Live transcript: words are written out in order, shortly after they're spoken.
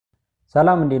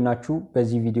ሰላም እንዴት ናችሁ?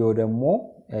 በዚህ ቪዲዮ ደግሞ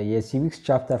የሲቪክስ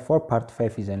ቻፕተር 4 ፓርት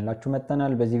 5 ይዘንላችሁ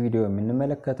መጥተናል። በዚህ ቪዲዮ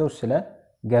የምንመለከተው ስለ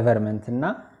ገቨርንመንት እና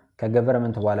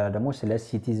ከገቨርንመንት በኋላ ደግሞ ስለ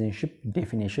ሲቲዝንሺፕ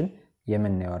ዴፊኒሽን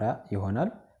የምናወራ ይሆናል።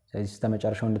 ስለዚህ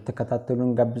ተመጨረሻው እንድትከታተሉ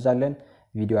እንጋብዛለን።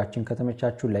 ቪዲዮአችን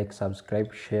ከተመቻችሁ ላይክ፣ ሰብስክራይብ፣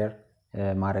 ሼር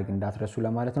ማድረግ እንዳትረሱ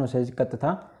ለማለት ነው። ስለዚህ ቀጥታ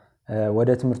ወደ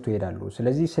ትምህርቱ ሄዳሉ።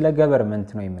 ስለዚህ ስለ ገቨርንመንት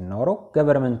ነው የምናወራው።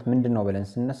 ገቨርንመንት ምንድነው ብለን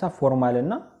ስንነሳ ፎርማል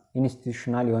እና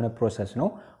ኢንስቲትዩሽናል የሆነ ፕሮሰስ ነው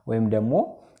ወይም ደግሞ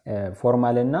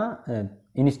ፎርማል እና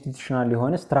ኢንስቲትዩሽናል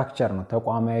የሆነ ስትራክቸር ነው።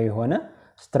 ተቋማዊ የሆነ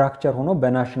ስትራክቸር ሆኖ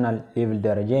በናሽናል ሌቭል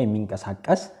ደረጃ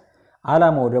የሚንቀሳቀስ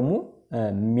አላማው ደግሞ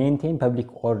ሜንቴን ፐብሊክ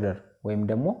ኦርደር ወይም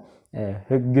ደግሞ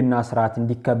ህግና ስርዓት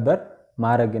እንዲከበር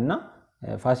ማድረግና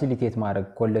ፋሲሊቴት ማድረግ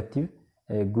ኮሌክቲቭ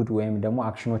ጉድ ወይም ደግሞ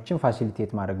አክሽኖችን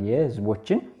ፋሲሊቴት ማድረግ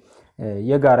የህዝቦችን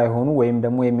የጋራ የሆኑ ወይም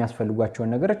ደግሞ የሚያስፈልጓቸው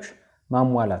ነገሮች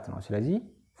ማሟላት ነው። ስለዚህ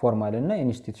ፎርማል እና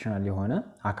ኢንስቲትዩሽናል የሆነ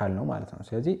አካል ነው ማለት ነው።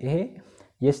 ስለዚህ ይሄ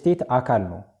የስቴት አካል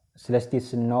ነው። ስለ ስቴት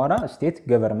ስናወራ ስቴት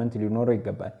ገቨርንመንት ሊኖረው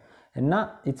ይገባል እና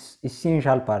ኢትስ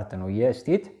ኢሴንሻል ፓርት ነው።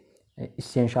 የስቴት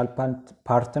ኢሴንሻል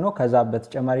ፓርት ነው። ከዛ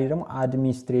በተጨማሪ ደግሞ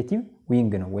አድሚኒስትሬቲቭ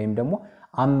ዊንግ ነው ወይም ደግሞ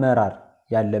አመራር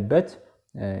ያለበት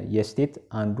የስቴት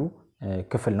አንዱ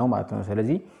ክፍል ነው ማለት ነው።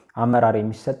 ስለዚህ አመራር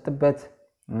የሚሰጥበት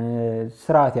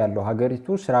ስርዓት ያለው ሀገሪቱ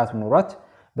ስርዓት ኖሯት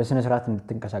በስነ ስርዓት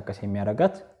እንድትንቀሳቀስ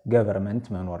የሚያደርጋት ገቨርንመንት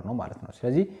መኖር ነው ማለት ነው።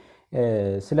 ስለዚህ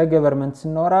ስለ ገቨርንመንት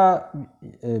ስናወራ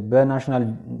በናሽናል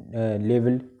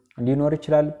ሌቭል ሊኖር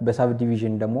ይችላል። በሳብ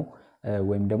ዲቪዥን ደግሞ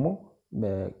ወይም ደግሞ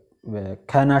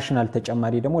ከናሽናል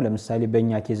ተጨማሪ ደግሞ ለምሳሌ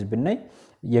በእኛ ኬዝ ብናይ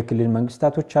የክልል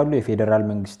መንግስታቶች አሉ፣ የፌደራል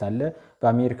መንግስት አለ።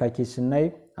 በአሜሪካ ኬዝ ስናይ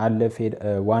አለ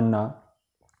ዋና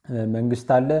መንግስት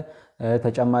አለ።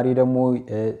 ተጨማሪ ደግሞ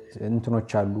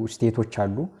እንትኖች አሉ፣ ስቴቶች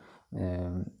አሉ።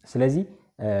 ስለዚህ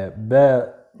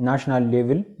በናሽናል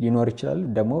ሌቭል ሊኖር ይችላል።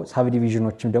 ደግሞ ሳብ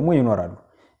ዲቪዥኖችም ደግሞ ይኖራሉ።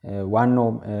 ዋናው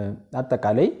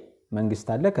አጠቃላይ መንግስት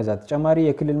አለ። ከዛ ተጨማሪ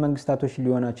የክልል መንግስታቶች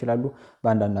ሊሆኑ ይችላሉ።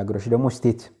 በአንዳንድ ሀገሮች ደግሞ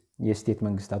የስቴት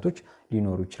መንግስታቶች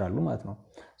ሊኖሩ ይችላሉ ማለት ነው።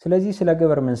 ስለዚህ ስለ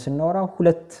ገቨርንመንት ስናወራ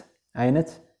ሁለት አይነት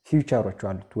ፊውቸሮች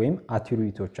አሉት ወይም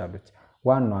አትሪቢዩቶች አሉት።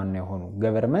 ዋና የሆኑ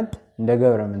ገቨርንመንት እንደ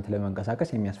ገቨርንመንት ለመንቀሳቀስ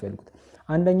የሚያስፈልጉት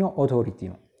አንደኛው ኦቶሪቲ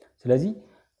ነው። ስለዚህ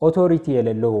ኦቶሪቲ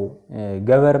የሌለው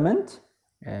ገቨርንመንት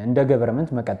እንደ ገቨርንመንት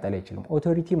መቀጠል አይችልም።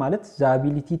 ኦቶሪቲ ማለት the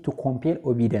ability to compel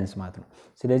obedience ማለት ነው።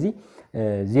 ስለዚህ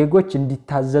ዜጎች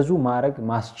እንዲታዘዙ ማድረግ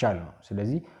ማስቻል ነው።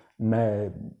 ስለዚህ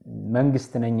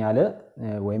መንግስት ነኝ ያለ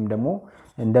ወይም ደግሞ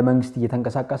እንደ መንግስት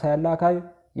እየተንቀሳቀሰ ያለ አካል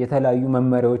የተለያዩ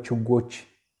መመሪያዎች፣ ህጎች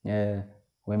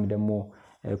ወይም ደግሞ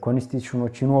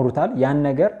ኮንስቲቱሽኖች ይኖሩታል። ያን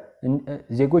ነገር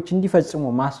ዜጎች እንዲፈጽሙ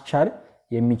ማስቻል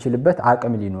የሚችልበት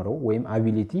አቅም ሊኖረው ወይም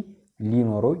አቢሊቲ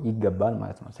ሊኖረው ይገባል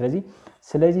ማለት ነው።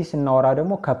 ስለዚህ ስናወራ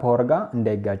ደግሞ ከፓወር ጋር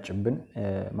እንዳይጋጭብን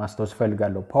ማስተዋወስ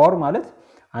ፈልጋለሁ። ፓወር ማለት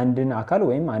አንድን አካል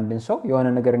ወይም አንድን ሰው የሆነ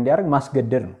ነገር እንዲያደርግ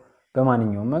ማስገደድ ነው።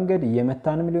 በማንኛውም መንገድ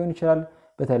እየመታንም ሊሆን ይችላል፣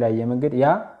 በተለያየ መንገድ ያ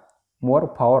ሞር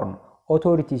ፓወር ነው።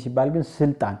 ኦቶሪቲ ሲባል ግን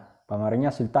ስልጣን፣ በአማርኛ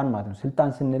ስልጣን ማለት ነው። ስልጣን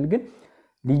ስንል ግን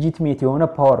ሌጂቲሜት የሆነ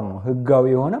ፓወር ነው፣ ህጋዊ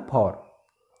የሆነ ፓወር።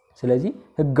 ስለዚህ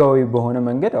ህጋዊ በሆነ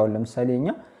መንገድ አሁን ለምሳሌ እኛ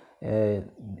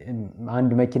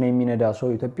አንድ መኪና የሚነዳ ሰው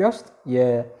ኢትዮጵያ ውስጥ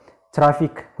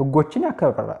የትራፊክ ህጎችን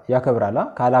ያከብራል።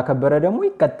 ካላከበረ ደግሞ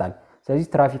ይቀጣል። ስለዚህ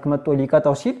ትራፊክ መጥቶ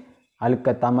ሊቀጣው ሲል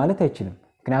አልቀጣም ማለት አይችልም።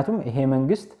 ምክንያቱም ይሄ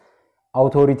መንግስት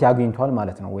አውቶሪቲ አግኝቷል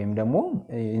ማለት ነው። ወይም ደግሞ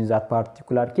in that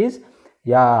particular case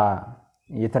ያ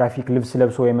የትራፊክ ልብስ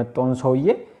ለብሶ የመጣውን ሰውዬ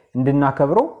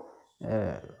እንድናከብረው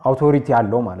አውቶሪቲ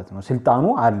አለው ማለት ነው፣ ስልጣኑ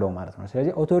አለው ማለት ነው።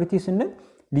 ስለዚህ አውቶሪቲ ስንል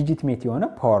ሌጂቲሜት የሆነ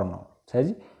ፓወር ነው።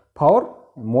 ስለዚህ ፓወር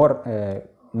ሞር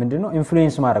ምንድነው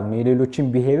ኢንፍሉዌንስ ማድረግ ነው። የሌሎችን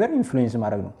ቢሄቪየር ኢንፍሉዌንስ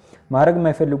ማድረግ ነው። ማድረግ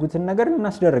የማይፈልጉትን ነገር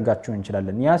እናስደርጋቸው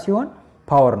እንችላለን። ያ ሲሆን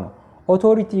ፓወር ነው።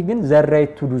 ኦቶሪቲ ግን the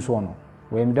right to do so ነው።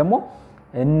 ወይም ደግሞ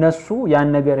እነሱ ያን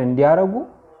ነገር እንዲያረጉ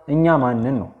እኛ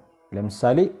ማንን ነው።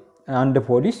 ለምሳሌ አንድ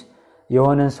ፖሊስ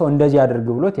የሆነን ሰው እንደዚህ አድርግ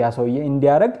ብሎት ያ ሰውዬ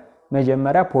እንዲያረግ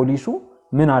መጀመሪያ ፖሊሱ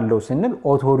ምን አለው ስንል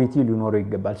ኦቶሪቲ ሊኖረው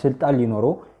ይገባል፣ ስልጣን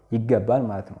ሊኖረው ይገባል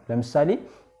ማለት ነው። ለምሳሌ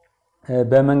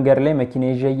በመንገድ ላይ መኪና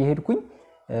ይዤ እየሄድኩኝ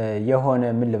የሆነ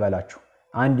ምን ልበላችሁ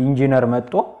አንድ ኢንጂነር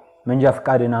መጥቶ መንጃ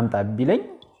ፍቃድን አምጣ ቢለኝ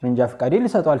መንጃ ፍቃዴን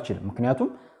ልሰጠው አልችልም። ምክንያቱም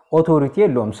ኦቶሪቲ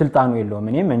የለውም፣ ስልጣኑ የለውም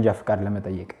እኔ መንጃ ፍቃድ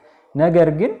ለመጠየቅ። ነገር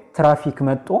ግን ትራፊክ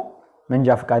መጥቶ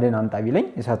መንጃ ፍቃድን አምጣ ቢለኝ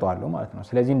እሰጠዋለሁ ማለት ነው።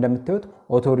 ስለዚህ እንደምታዩት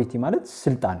ኦቶሪቲ ማለት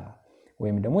ስልጣን ነው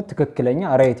ወይም ደግሞ ትክክለኛ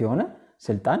ራይት የሆነ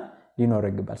ስልጣን ሊኖረው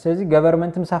ይገባል። ስለዚህ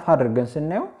ገቨርንመንትም ሰፋ አድርገን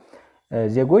ስናየው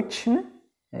ዜጎችን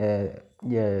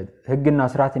የህግና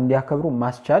ስርዓት እንዲያከብሩ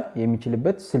ማስቻል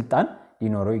የሚችልበት ስልጣን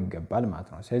ሊኖረው ይገባል ማለት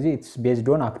ነው። ስለዚህ it's based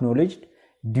on acknowledged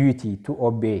duty to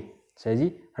obey። ስለዚህ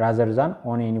rather than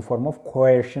on any form of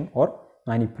coercion or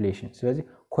manipulation። ስለዚህ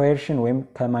coercion ወይም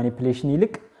ከማኒፑሌሽን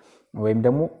ይልቅ ወይም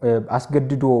ደግሞ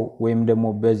አስገድዶ ወይም ደግሞ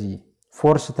በዚህ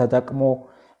ፎርስ ተጠቅሞ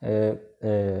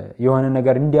የሆነ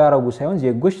ነገር እንዲያረጉ ሳይሆን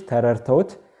ዜጎች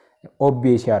ተረርተውት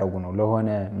ኦቤይ ሲያረጉ ነው ለሆነ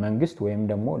መንግስት ወይም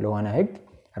ደግሞ ለሆነ ህግ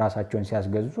ራሳቸውን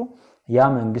ሲያስገዙ ያ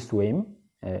መንግስት ወይም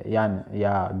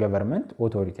ያ ገቨርንመንት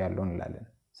ኦቶሪቲ ያለው እንላለን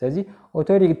ስለዚህ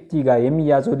ኦቶሪቲ ጋር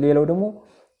የሚያዘው ሌላው ደግሞ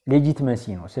ሌጂቲመሲ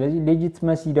ነው ስለዚህ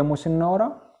ሌጂቲመሲ ደግሞ ስናወራ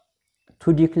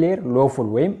to declare lawful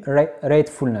ወይም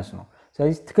rightfulness ነው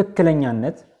ስለዚህ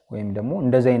ትክክለኛነት ወይም ደግሞ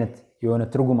እንደዛ አይነት የሆነ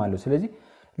ትርጉም አለው ስለዚህ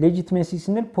legitimacy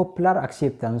ስንል popular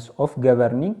acceptance of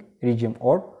governing regime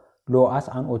or law as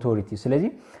an authority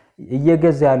ስለዚህ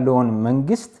እየገዛ ያለውን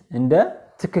መንግስት እንደ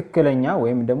ትክክለኛ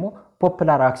ወይም ደግሞ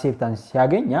popular acceptance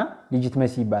ሲያገኛ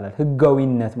legitimacy ይባላል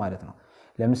ህጋዊነት ማለት ነው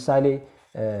ለምሳሌ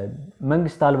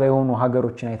መንግስት አልባ የሆኑ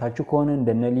ሀገሮችን አይታችሁ ከሆነ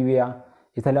እንደነ ሊቢያ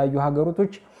የተለያዩ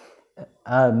ሀገሮች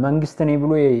መንግስት ነኝ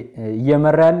ብሎ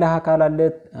እየመራ ያለ አካል አለ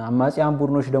አማጺያን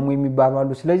ቡድኖች ደግሞ የሚባሉ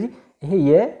አሉ ስለዚህ ይሄ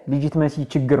የሌጂቲመሲ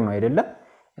ችግር ነው አይደለም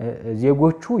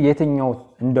ዜጎቹ የትኛው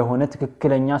እንደሆነ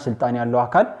ትክክለኛ ስልጣን ያለው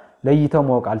አካል ለይተው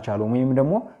ማወቅ አልቻሉም ወይም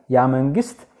ደግሞ ያ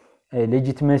መንግስት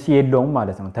ሌጂቲመሲ የለውም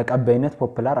ማለት ነው ተቀባይነት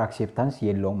ፖፑላር አክሴፕታንስ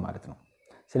የለውም ማለት ነው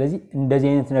ስለዚህ እንደዚህ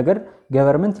አይነት ነገር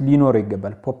ገቨርንመንት ሊኖረው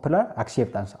ይገባል ፖፑላር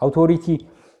አክሴፕታንስ አውቶሪቲ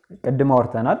ቀድማ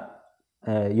ወርተናል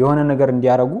የሆነ ነገር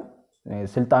እንዲያረጉ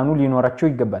ስልጣኑ ሊኖራቸው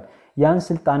ይገባል ያን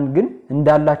ስልጣን ግን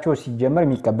እንዳላቸው ሲጀመር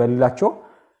የሚቀበልላቸው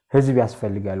ህዝብ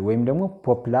ያስፈልጋል ወይም ደግሞ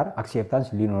ፖፑላር አክሴፕታንስ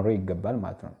ሊኖረው ይገባል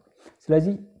ማለት ነው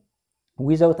ስለዚህ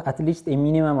without at least a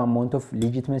minimum amount of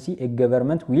legitimacy a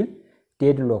government will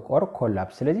deadlock or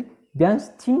collapse ስለዚህ ቢያንስ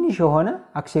ትንሽ የሆነ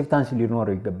አክሴፕታንስ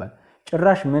ሊኖረው ይገባል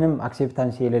ጭራሽ ምንም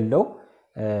አክሴፕታንስ የሌለው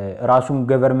ራሱን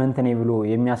ገቨርንመንት ነኝ ብሎ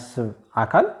የሚያስብ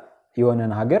አካል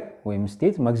የሆነን ሀገር ወይም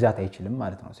ስቴት መግዛት አይችልም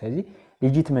ማለት ነው ስለዚህ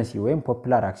legitimacy ወይም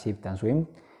popular acceptance ወይም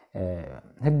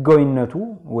ህጋዊነቱ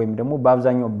ወይም ደግሞ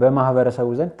በአብዛኛው በማህበረሰቡ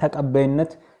ዘንድ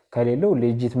ተቀባይነት ከሌለው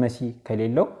legitimacy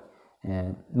ከሌለው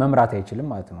መምራት አይችልም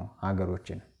ማለት ነው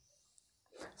ሀገሮችን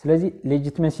ስለዚህ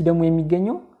legitimacy ደግሞ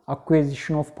የሚገኘው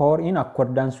acquisition of power in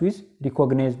accordance with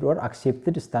recognized or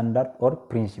accepted standard or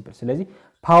principle ስለዚህ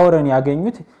ፓወርን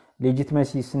ያገኙት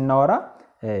legitimacy ስናወራ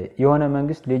የሆነ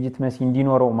መንግስት legitimacy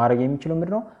እንዲኖረው ማድረግ የሚችለው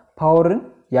ምንድነው ፓወርን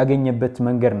ያገኘበት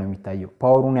መንገድ ነው የሚታየው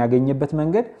ፓወሩን ያገኘበት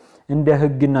መንገድ እንደ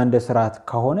ህግና እንደ ስርዓት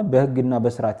ከሆነ በህግና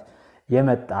በስርዓት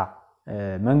የመጣ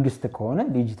መንግስት ከሆነ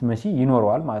legitimacy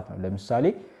ይኖረዋል ማለት ነው ለምሳሌ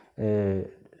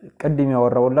ቀድም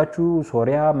ያወራውላችሁ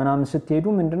ሶሪያ ምናምን ስትሄዱ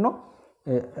ምንድነው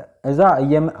እዛ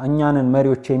እኛንን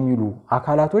መሪዎች የሚሉ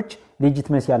አካላቶች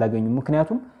legitimacy ያላገኙ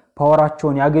ምክንያቱም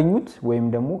ፓወራቸውን ያገኙት ወይም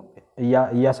ደግሞ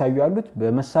ያሳዩ ያሉት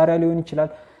በመሳሪያ ሊሆን ይችላል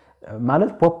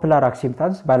ማለት ፖፑላር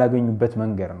አክሴፕታንስ ባላገኙበት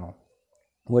መንገድ ነው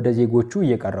ወደ ዜጎቹ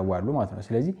እየቀረቡ ያሉ ማለት ነው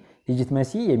ስለዚህ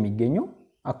legitimacy የሚገኘው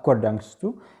accordance to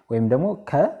ወይም ደግሞ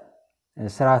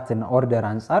ከስርዓትና ኦርደር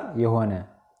አንፃር የሆነ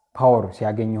ፓወር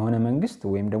ሲያገኝ የሆነ መንግስት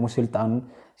ወይም ደግሞ ስልጣን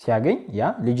ሲያገኝ ያ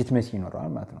legitimacy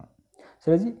ይኖራል ማለት ነው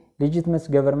ስለዚህ legitimate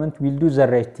government will do the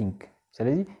right thing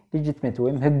ስለዚህ legitimate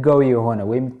ወይም ህጋዊ የሆነ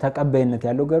ወይም ተቀባይነት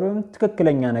ያለው government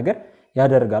ትክክለኛ ነገር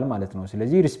ያደርጋል ማለት ነው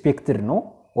ስለዚህ respected ነው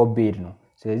obeyed ነው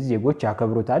ስለዚህ ዜጎች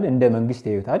ያከብሩታል እንደ መንግስት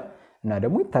ያዩታል እና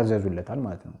ደግሞ ይታዘዙለታል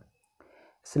ማለት ነው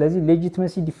ስለዚህ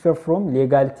legitimacy differ from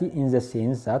legality in the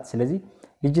sense that ስለዚህ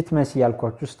legitimacy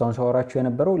ያልኳችሁ ስታውን ሳወራችሁ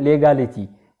የነበረው legality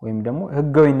ወይም ደግሞ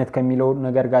ህጋዊነት ከሚለው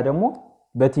ነገር ጋር ደግሞ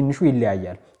በትንሹ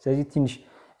ይለያያል ስለዚህ ትንሽ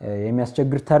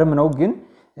የሚያስቸግር ተርም ነው ግን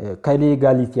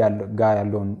ከሌጋሊቲ ጋር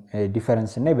ያለውን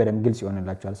ዲፈረንስ እና በደም ግልጽ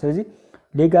ይሆንላችኋል ስለዚህ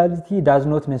legality does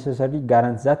not necessarily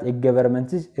guarantee that a government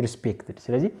is respected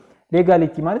ስለዚህ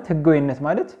legality ማለት ህጋዊነት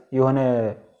ማለት የሆነ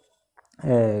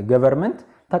ገቨርንመንት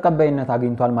ተቀባይነት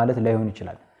አግኝቷል ማለት ላይሆን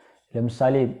ይችላል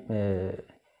ለምሳሌ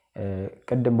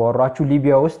ቀደም ባወራችሁ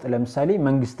ሊቢያ ውስጥ ለምሳሌ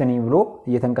መንግስት ነኝ ብሎ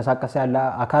እየተንቀሳቀሰ ያለ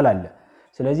አካል አለ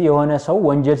ስለዚህ የሆነ ሰው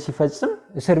ወንጀል ሲፈጽም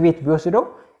እስር ቤት ቢወስደው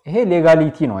ይሄ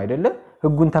ሌጋሊቲ ነው አይደለ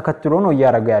ህጉን ተከትሎ ነው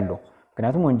ያያረጋ ያለው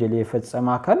ምክንያቱም ወንጀል የፈጸመ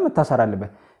አካል መታሰር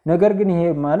አለበት ነገር ግን ይሄ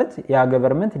ማለት ያ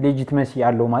ገቨርንመንት legitimacy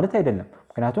ያለው ማለት አይደለም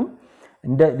ምክንያቱም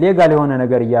እንደ ሌጋል የሆነ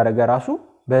ነገር ያያረጋ ራሱ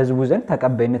በህዝቡ ዘንድ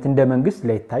ተቀባይነት እንደ መንግስት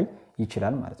ላይታይ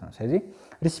ይችላል ማለት ነው ስለዚህ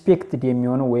ሪስፔክትድ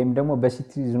የሚሆነው ወይም ደግሞ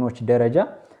በሲቲዝኖች ደረጃ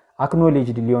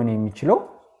አክኖሌጅድ ሊሆን የሚችለው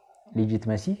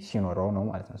legitimacy ሲኖረው ነው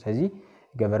ማለት ነው ስለዚህ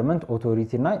ገቨርንመንት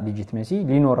ኦቶሪቲ እና legitimacy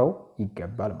ሊኖረው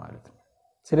ይገባል ማለት ነው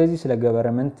ስለዚህ ስለ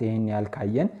ገቨርንመንት ይሄን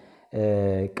ያልካየን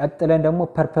ቀጥለን ደግሞ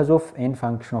purpose of and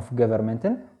function of government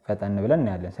ፈጠን ብለን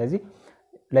እናያለን ስለዚህ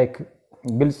ላይክ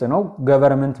ግልጽ ነው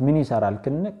ገቨርንመንት ምን ይሰራል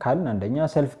ካልን አንደኛ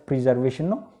self preservation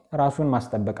ነው ራሱን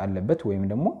ማስጠበቅ አለበት ወይም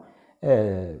ደግሞ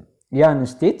ያን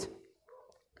ስቴት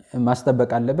ማስጠበቅ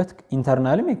አለበት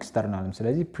ኢንተርናልም ኤክስተርናልም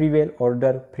ስለዚህ prevail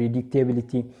order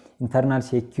predictability internal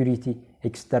security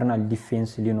external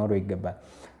defense ሊኖረው ይገባል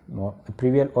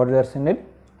ፕሪቬል ኦርደር ስንል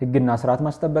ህግና ስርዓት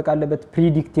ማስጠበቅ አለበት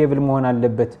ፕሪዲክቴብል መሆን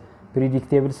አለበት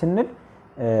ፕሪዲክቴብል ስንል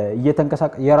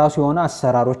የራሱ የሆነ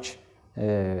አሰራሮች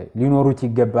ሊኖሩት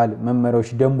ይገባል መመሪያዎች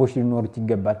ደንቦች ሊኖሩት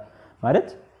ይገባል ማለት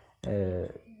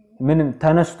ምንም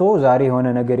ተነስቶ ዛሬ የሆነ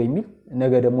ነገር የሚል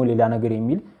ነገ ደግሞ ሌላ ነገር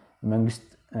የሚል መንግስት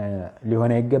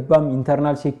ሊሆን አይገባም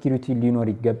ኢንተርናል ሴኩሪቲ ሊኖር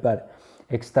ይገባል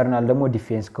ኤክስተርናል ደግሞ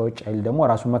ዲፌንስ ከውጭ አይል ደግሞ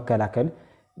ራሱ መከላከል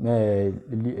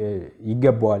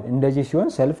ይገባዋል እንደዚህ ሲሆን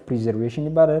ሰልፍ ፕሪዘርቬሽን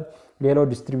ይባላል ሌላው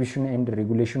ዲስትሪቢዩሽን ኤንድ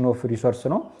ሬጉሌሽን ኦፍ ሪሶርስ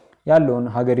ነው ያለውን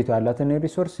ሀገሪቱ ያላትን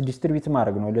ሪሶርስ ዲስትሪቢዩት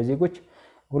ማድረግ ነው ለዜጎች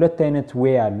ሁለት አይነት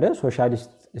ዌይ አለ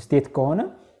ሶሻሊስት ስቴት ከሆነ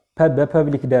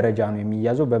በፐብሊክ ደረጃ ነው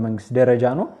የሚያዘው በመንግስት ደረጃ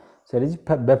ነው ስለዚህ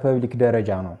በፐብሊክ ደረጃ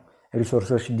ነው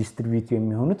ሪሶርሶች ዲስትሪቢዩት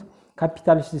የሚሆኑት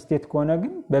ካፒታሊስት ስቴት ከሆነ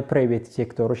ግን በፕራይቬት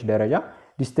ሴክተሮች ደረጃ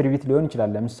ዲስትሪቢዩት ሊሆን ይችላል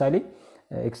ለምሳሌ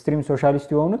ኤክስትሪም ሶሻሊስት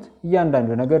የሆኑት እያንዳንዱ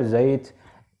ነገር ዘይት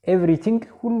ኤቭሪቲንግ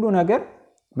ሁሉ ነገር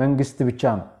መንግስት ብቻ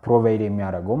ነው ፕሮቫይድ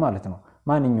የሚያደርገው ማለት ነው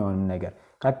ማንኛውንም ነገር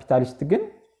ካፒታሊስት ግን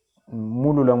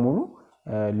ሙሉ ለሙሉ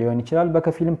ሊሆን ይችላል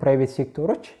በከፊልም ፕራይቬት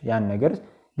ሴክተሮች ያን ነገር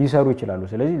ሊሰሩ ይችላሉ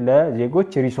ስለዚህ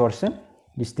ለዜጎች ሪሶርስን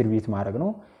ዲስትሪቢዩት ማድረግ ነው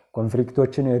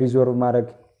ኮንፍሊክቶችን ሪዞልቭ ማድረግ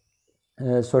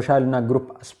ሶሻል እና ግሩፕ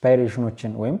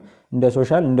አስፓይሬሽኖችን ወይም እንደ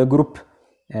ሶሻል እንደ ግሩፕ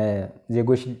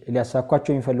ዜጎች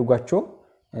ሊያሳኳቸው የሚፈልጓቸው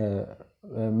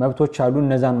መብቶች አሉ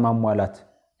እነዛን ማሟላት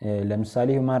ለምሳሌ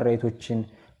ሁማን ራይቶችን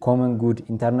ኮመን ጉድ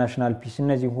ኢንተርናሽናል ፒስ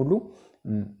እነዚህ ሁሉ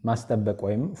ማስጠበቅ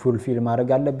ወይም ፉልፊል ማድረግ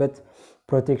አለበት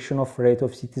ፕሮቴክሽን ኦፍ ራይት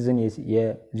ኦፍ ሲቲዝን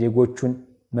የዜጎችን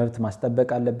መብት ማስጠበቅ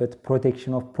አለበት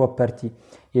ፕሮቴክሽን ኦፍ ፕሮፐርቲ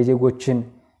የዜጎችን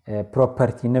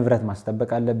ፕሮፐርቲ ንብረት ማስጠበቅ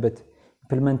አለበት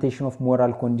ኢምፕሊሜንቴሽን ኦፍ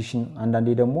ሞራል ኮንዲሽን አንዳንዴ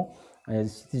ደግሞ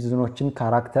ሲቲዝኖችን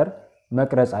ካራክተር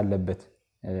መቅረጽ አለበት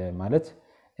ማለት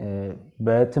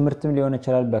በትምህርትም ሊሆን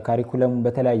ይችላል በካሪኩለም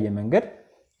በተለያየ መንገድ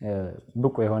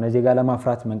ብቁ የሆነ ዜጋ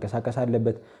ለማፍራት መንቀሳቀስ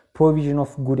አለበት ፕሮቪዥን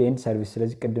ኦፍ ጉድ ኤንድ ሰርቪስ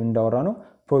ስለዚህ ቅድም እንዳወራ ነው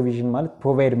ፕሮቪዥን ማለት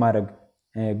ፕሮቫይድ ማድረግ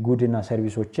ጉድ እና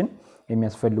ሰርቪሶችን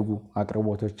የሚያስፈልጉ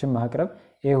አቅርቦቶችን ማቅረብ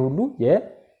ይሄ ሁሉ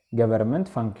የገቨርንመንት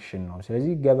ፋንክሽን ነው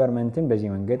ስለዚህ ገቨርንመንትን በዚህ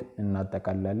መንገድ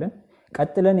እናጠቃልላለን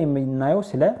ቀጥለን የምናየው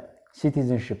ስለ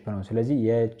ሲቲዝንሺፕ ነው ስለዚህ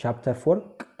የቻፕተር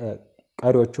 4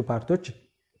 ቀሪዎቹ ፓርቶች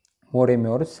ሞር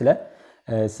የሚወሩት ስለ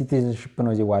ሲቲዝንሺፕ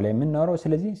ነው እዚህ በኋላ የምናወራው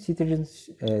ስለዚህ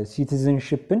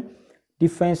ሲቲዝንሺፕን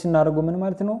ዲፋይን ስናደርገው ምን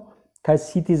ማለት ነው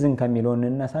ከሲቲዝን ከሚለው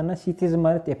እንነሳና ሲቲዝን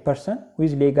ማለት a person who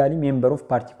is legally member of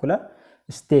particular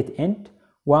state and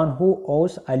one who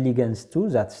owes allegiance to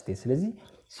that state ስለዚህ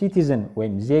ሲቲዝን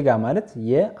ወይም ዜጋ ማለት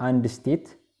የአንድ ስቴት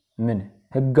ምን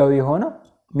ህጋዊ የሆነ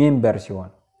ሜምበር ሲሆን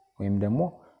ወይም ደግሞ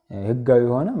ህጋዊ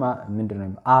የሆነ ምንድነው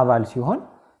አባል ሲሆን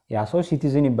ያ ሰው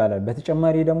ሲቲዝን ይባላል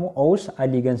በተጨማሪ ደግሞ ኦውስ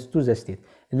አሊገንስ ቱ ዘ ስቴት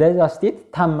ለዛ ስቴት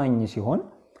ታማኝ ሲሆን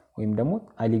ወይም ደግሞ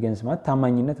አሊገንስ ማለት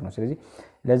ታማኝነት ነው ስለዚህ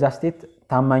ለዛ ስቴት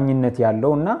ታማኝነት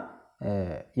ያለውና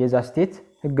የዛ ስቴት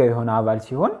ህጋዊ የሆነ አባል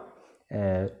ሲሆን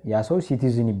ያ ሰው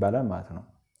ሲቲዝን ይባላል ማለት ነው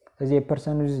ስለዚህ a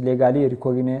person who is legally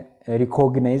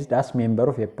recognized as member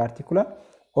of a particular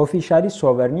officially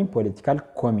sovereign political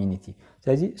community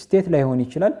ስለዚህ ስቴት ላይ ሆን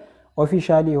ይችላል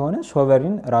ኦፊሻሊ የሆነ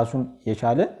ሶቨሪን ራሱን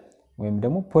የቻለ ወይም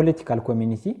ደግሞ ፖለቲካል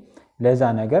ኮሚኒቲ ለዛ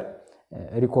ነገር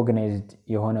ሪኮግናይዝድ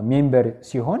የሆነ ሜምበር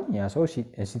ሲሆን ያ ሰው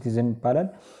ሲቲዝን ይባላል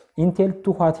ኢንቴል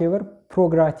ቱ ዋትኤቨር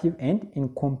ፕሮግራቲቭ ኤንድ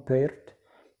ኢንኮምፔርድ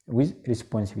ዊዝ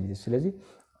ሪስፖንሲቢሊቲ ስለዚህ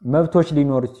መብቶች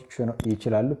ሊኖሩት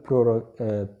ይችላሉ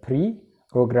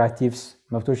ፕሪሮጋቲቭስ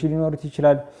መብቶች ሊኖሩት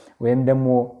ይችላል ወይም ደግሞ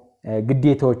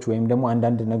ግዴታዎች ወይም ደግሞ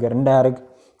አንዳንድ ነገር እንዳያርግ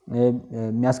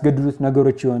የሚያስገድዱት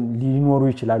ነገሮች ሊኖሩ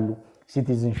ይችላሉ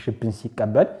ሲቲዝንሺፕን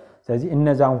ሲቀበል ስለዚህ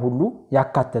እነዛን ሁሉ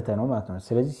ያካተተ ነው ማለት ነው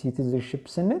ስለዚህ ሲቲዝንሺፕ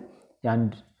ስንል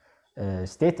የአንድ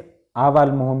ስቴት አባል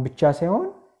መሆን ብቻ ሳይሆን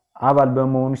አባል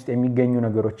በመሆን ውስጥ የሚገኙ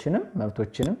ነገሮችንም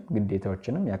መብቶችንም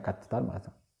ግዴታዎችንም ያካትታል ማለት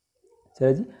ነው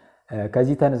ስለዚህ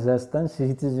ከዚህ ተነስተን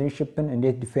ሲቲዝንሺፕን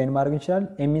እንዴት ዲፋይን ማድረግ እንችላለን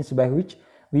a means by which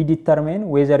we determine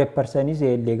whether a person is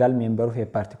a legal member of a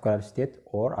particular state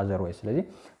or otherwise ስለዚህ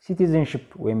ሲቲዝንሺፕ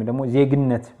ወይም ደግሞ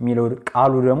ዜግነት የሚለው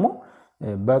ቃሉ ደግሞ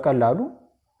በቀላሉ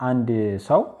አንድ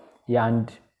ሰው የአንድ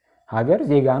ሀገር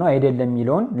ዜጋ ነው አይደለም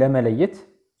የሚለውን ለመለየት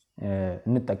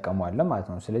እንጠቀመዋለን ማለት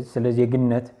ነው ስለዚህ ስለ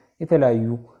ዜግነት የተለያዩ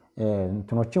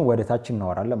እንትኖችን ወደታች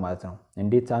እናወራለን ማለት ነው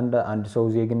እንዴት አንድ ሰው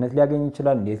ዜግነት ሊያገኝ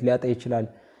ይችላል እንዴት ሊያጣ ይችላል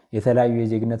የተለያዩ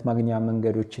የዜግነት ማግኛ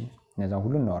መንገዶችን እነዛ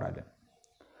ሁሉ እናወራለን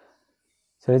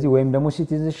ስለዚህ ወይም ደግሞ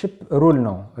ሲቲዝንሺፕ ሩል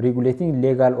ነው ሬጉሌቲንግ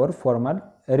ሌጋል ኦር ፎርማል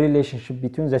ሪሌሽንሺፕ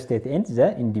ቢትዊን ዘ ስቴት ኤንድ ዘ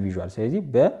ኢንዲቪጁዋል ስለዚህ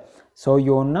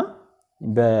በሰውየውና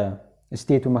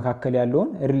በስቴቱ መካከል ያለውን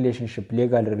ሪሌሽንሺፕ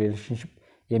ሌጋል ሪሌሽንሺፕ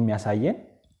የሚያሳየን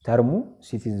ተርሙ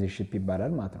ሲቲዝንሺፕ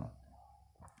ይባላል ማለት ነው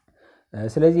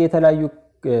ስለዚህ የተለያዩ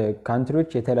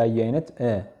ካንትሪዎች የተለያዩ አይነት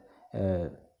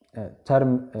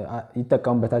ተርም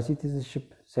ይጠቀሙበታል ሲቲዝንሺፕ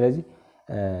ስለዚህ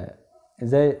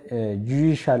the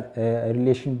judicial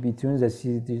relation between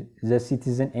the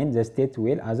citizen and the state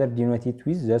will other denoted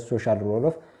with the social role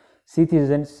of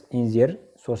citizens in their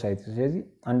society ስለዚህ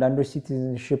አንዳንዶች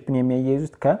ሲቲዝንሺፕን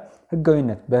የሚያያይዙት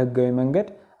ከህጋዊነት በህጋዊ መንገድ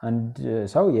አንድ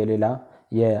ሰው የሌላ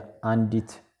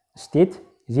የአንዲት ስቴት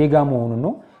ዜጋ መሆኑ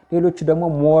ነው ሌሎች ደግሞ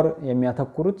ሞር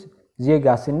የሚያተኩሩት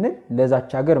ዜጋ ስንል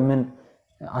ለዛች ሀገር ምን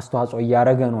አስተዋጽኦ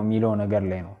ያደረገ ነው የሚለው ነገር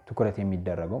ላይ ነው ትኩረት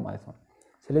የሚደረገው ማለት ነው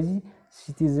ስለዚህ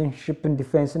ሲቲዝንሺፕን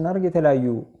ዲፋይን ስናደርግ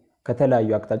ከተለያዩ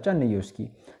አቅጣጫ እንየው እስኪ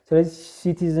ስለዚህ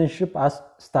ሲቲዝንሺፕ as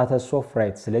status of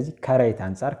right ስለዚህ ከራይት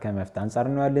አንፃር ከመፍት አንፃር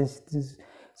ነው ያለን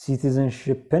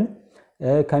ሲቲዝንሺፕን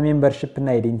ከሜምበርሺፕ እና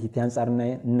አይዴንቲቲ አንፃር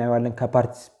እናያለን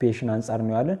ከፓርቲሲፔሽን አንፃር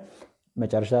ነው ያለን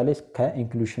መጨረሻ ላይ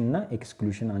ከኢንክሉዥን እና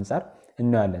ኤክስክሉዥን አንፃር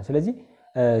እናያለን ስለዚህ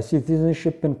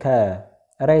ሲቲዝንሺፕን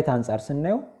ከራይት አንፃር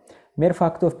ስናየው mere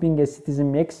fact of being a citizen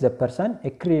makes the person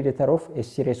a creator of a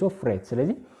series of rights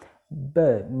ስለዚህ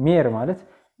በሜር ማለት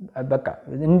በቃ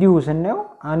እንዲሁ ስናየው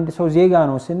አንድ ሰው ዜጋ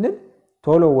ነው ስንል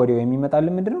ቶሎ ወዲያው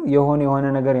የሚመጣልን ምንድነው የሆነ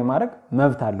ነገር የማድረግ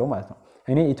መብት አለው ማለት ነው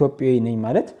እኔ ኢትዮጵያዊ ነኝ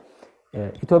ማለት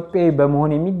ኢትዮጵያዊ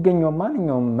በመሆን የሚገኘው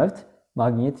ማንኛውም መብት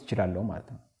ማግኘት ይችላል ማለት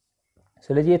ነው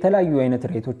ስለዚህ የተለያዩ አይነት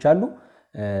ራይቶች አሉ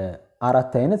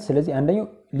አራት አይነት ስለዚህ አንደኛው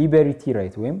ሊበሪቲ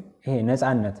ራይት ወይም ይሄ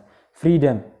ነፃነት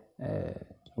ፍሪደም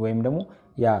ወይም ደግሞ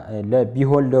ያ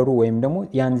ለቢሆልደሩ ወይም ደግሞ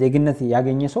ያን ዜግነት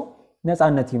ያገኘ ሰው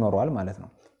ነፃነት ይኖረዋል ማለት ነው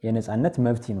የነፃነት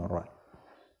መብት ይኖረዋል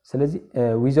ስለዚህ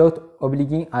without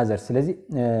obligating others ስለዚህ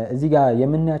እዚህ ጋር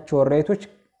የምናያቸው ራይቶች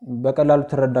በቀላሉ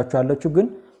ተረዳቻላችሁ ግን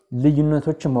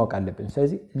ልዩነቶችን ማወቅ አለብን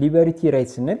ስለዚህ ሊበሪቲ ራይት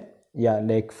ስንል ያ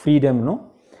ላይክ ፍሪደም ነው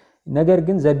ነገር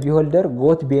ግን the beholder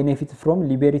got benefit from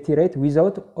liberty right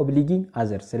without obligating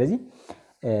others ስለዚህ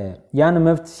ያን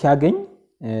መብት ሲያገኝ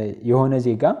የሆነ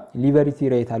ዜጋ ሊበሪቲ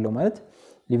ራይት አለው ማለት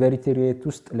ሊበሪቲ ራይት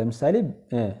ውስጥ ለምሳሌ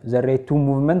the right to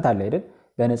movement አለ አይደል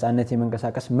በነፃነት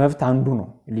የመንቀሳቀስ መብት አንዱ ነው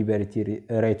ሊበሪቲ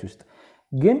ራይት ውስጥ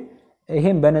ግን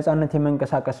ይሄን በነፃነት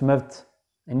የመንቀሳቀስ መብት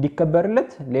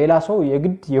እንዲከበርለት ሌላ ሰው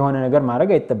የግድ የሆነ ነገር ማድረግ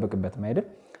አይተበቅበትም አይደል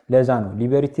ለዛ ነው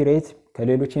ሊበሪቲ ራይት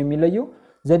ከሌሎች የሚለየው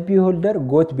the beholder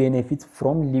got benefit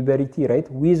from liberty right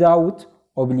without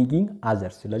obligating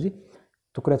others ስለዚህ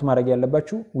ትኩረት ማድረግ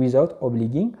ያለባችሁ without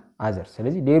obligating others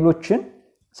ስለዚህ ሌሎችን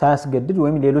ሳያስገድድ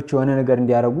ወይም ሌሎች የሆነ ነገር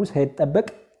እንዲያደርጉ ሳይተበቅ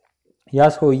ያ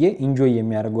ሰውዬ ኢንጆይ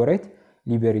የሚያደርገው ራይት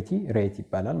liberty right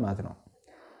ይባላል ማለት ነው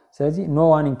ስለዚህ no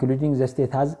one including the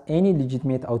state has any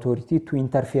legitimate authority to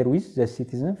interfere with the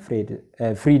citizen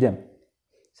freedom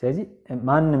ስለዚህ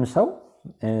ማንንም ሰው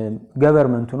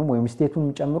ገቨርንመንቱንም ወይም ስቴቱን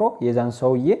ጨምሮ የዛን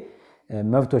ሰውዬ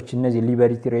መብቶች እነዚህ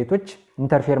liberty rightዎች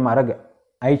ኢንተርፌር ማድረግ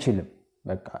አይችልም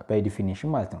በቃ by definition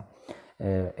ማለት ነው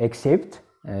except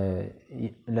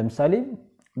ለምሳሌ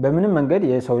በምንም መንገድ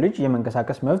የሰው ልጅ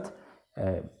የመንቀሳቀስ መብት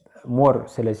ሞር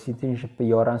ስለ ሲቲዝንሺፕ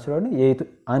ያወራን ስለሆነ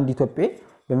አንድ ኢትዮጵያ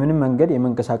በምንም መንገድ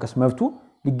የመንቀሳቀስ መብቱ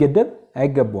ሊገደብ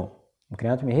አይገባውም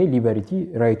ምክንያቱም ይሄ ሊበሪቲ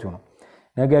ራይቱ ነው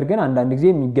ነገር ግን አንዳንድ ጊዜ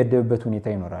የሚገደብበት ሁኔታ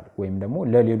ይኖራል ወይም ደግሞ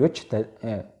ለሌሎች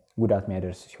ጉዳት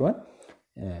የሚያደርስ ሲሆን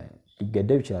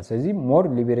ሊገደብ ይችላል ስለዚህ ሞር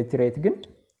ሊበሪቲ ራይት ግን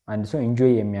አንድ ሰው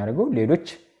ኢንጆይ የሚያደርገው ሌሎች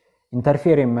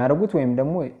ኢንተርፌር የሚያደርጉት ወይም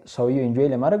ደግሞ ሰውየው ኢንጆይ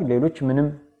ለማድረግ ሌሎች ምንም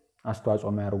አስተዋጽኦ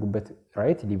የማያደርጉበት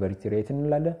ራይት ሊበሪቲ ራይት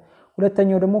እንላለን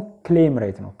ሁለተኛው ደግሞ ክሌም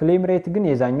ራይት ነው ክሌም ራይት ግን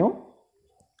የዛኛው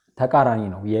ተቃራኒ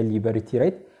ነው የሊበሪቲ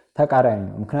ራይት ተቃራኒ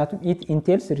ነው ምክንያቱም it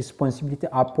entails responsibility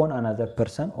upon another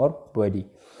person or body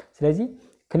ስለዚህ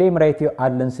ክሌም ራይት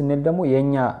አለን ስንል ደግሞ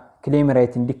የኛ ክሌም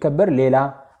ራይት እንዲከበር ሌላ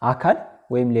አካል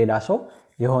ወይም ሌላ ሰው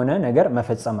የሆነ ነገር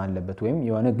መፈጸም አለበት ወይም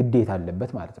የሆነ ግዴታ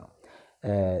አለበት ማለት ነው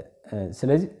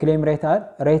ስለዚህ ክሌም ራይት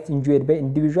right enjoyed by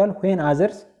individual when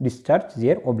others discharge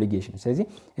their obligation ስለዚህ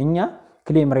እኛ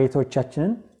ክሌም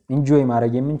ራይቶቻችንን ኢንጆይ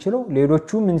ማድረግ የምንችለው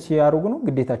ሌሎቹ ምን ሲያደርጉ ነው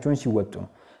ግዴታቸውን ሲወጡ ነው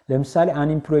ለምሳሌ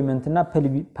አንኤምፕሎይመንት እና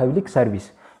ፐብሊክ ሰርቪስ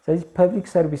ስለዚህ ፐብሊክ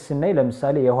ሰርቪስ ስናይ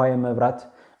ለምሳሌ የውሃ መብራት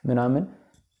ምናምን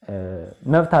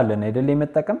መብት አለን አይደል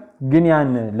የመጠቀም ግን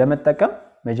ያን ለመጠቀም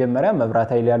መጀመሪያ መብራት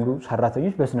ኃይል ያሉ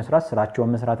ሰራተኞች በስነ ስርዓት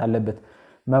ስራቸውን መስራት አለበት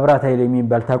መብራት ኃይል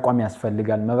የሚባል ተቋም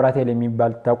ያስፈልጋል መብራት ኃይል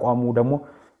የሚባል ተቋሙ ደግሞ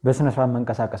በስነ ስርዓት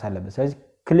መንቀሳቀስ አለበት ስለዚህ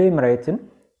ክሌም ራይትን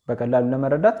በቀላሉ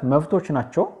ለመረዳት መብቶች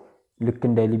ናቸው ልክ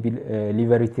እንደ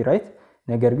ሊበሪቲ ራይት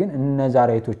ነገር ግን እነዛ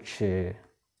ራይቶች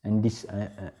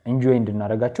ኢንጆይ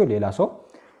እንድናደርጋቸው ሌላ ሰው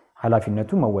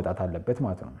ኃላፊነቱ መወጣት አለበት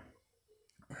ማለት ነው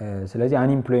ስለዚህ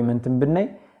አንኤምፕሎይመንትን ብናይ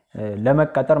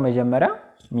ለመቀጠር መጀመሪያ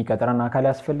የሚቀጥረን አካል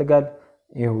ያስፈልጋል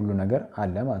ይሄ ሁሉ ነገር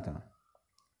አለ ማለት ነው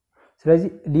ስለዚህ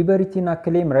ሊበሪቲ እና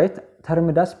ክሌም ራይት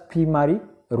ተርምዳስ ፕሪማሪ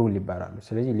ሩል ይባላሉ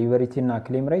ስለዚህ ሊበሪቲ እና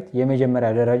ክሌም ራይት የመጀመሪያ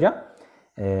ደረጃ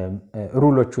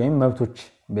ሩሎች ወይም መብቶች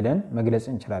ብለን መግለጽ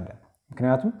እንችላለን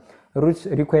ምክንያቱም rules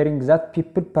requiring that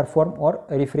people perform or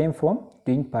refrain from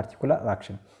doing particular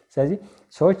action ስለዚህ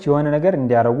ሰዎች የሆነ ነገር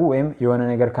እንዲያረጉ ወይም የሆነ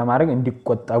ነገር ከማድረግ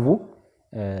እንዲቆጠቡ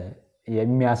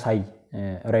የሚያሳይ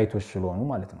ራይቶች ስለሆኑ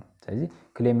ማለት ነው ስለዚህ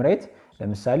ክሌም ራይት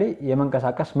ለምሳሌ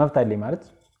የመንቀሳቀስ መብት አለኝ ማለት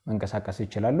መንቀሳቀስ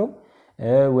ይችላል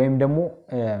ወይም ደግሞ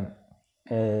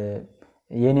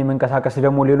የኔ መንቀሳቀስ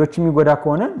ደግሞ ሌሎች የሚጎዳ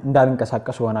ከሆነ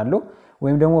እንዳልንቀሳቀስ ሆናለሁ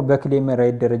ወይም ደግሞ በክሌም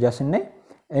ራይት ደረጃ ስናይ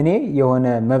እኔ የሆነ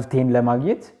መብቴን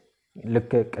ለማግኘት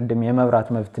ልክ ቅድም የመብራት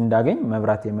መብት እንዳገኝ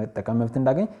መብራት የመጠቀም መብት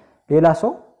እንዳገኝ ሌላ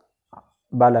ሰው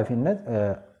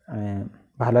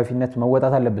ባላፊነት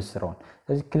መወጣት አለበት ስራውን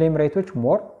ስለዚህ ክሌም ራይቶች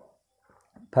ሞር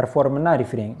ፐርፎርም እና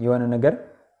ሪፍሬን የሆነ ነገር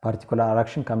ፓርቲኩላር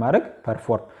አክሽን ከማድረግ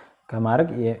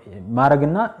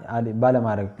ማድረግና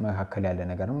ባለማድረግ መካከል ያለ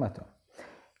ነገር ነው ማለት ነው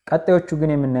ቀጣዮቹ ግን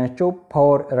የምናያቸው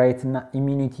ፓወር ራይት እና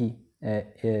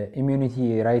ኢሚዩኒቲ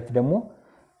ራይት ደግሞ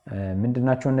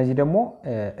ምንድናቸው እነዚህ ደግሞ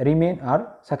ሪሜን አር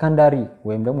ሰከንዳሪ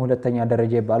ወይም ደግሞ ሁለተኛ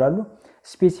ደረጃ ይባላሉ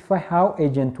ስፔሲፋይ ሃው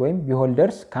ኤጀንት ወይም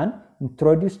ቢሆልደርስ ካን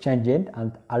ኢንትሮዲዩስ ቼንጅ ኤንድ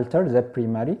አልተር ዘ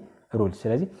ፕራይማሪ ሩል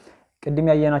ስለዚህ ቅድም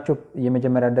ያየናቸው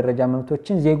የመጀመሪያ ደረጃ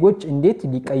መብቶችን ዜጎች እንዴት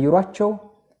ሊቀይሯቸው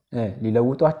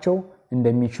ሊለውጧቸው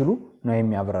እንደሚችሉ ነው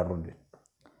የሚያብራሩልን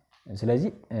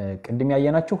ስለዚህ ቅድም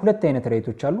ያየናቸው ሁለት አይነት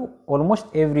ራይቶች አሉ ኦልሞስት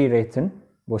ኤቭሪ ራይትን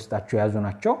በውስጣቸው ያዙ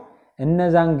ናቸው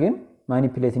እነዛን ግን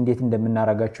ማኒፑሌት እንዴት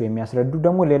እንደምናረጋቸው የሚያስረዱ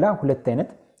ደግሞ ሌላ ሁለት አይነት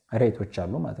ራይቶች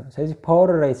አሉ ማለት ነው ስለዚህ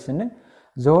ፓወር ራይት ስንል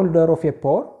the holder of a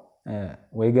power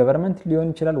ወይ ገቨርንመንት ሊሆን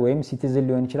ይችላል ወይም ሲቲዝን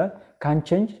ሊሆን ይችላል can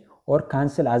change or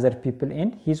cancel other people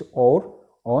and his or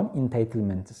own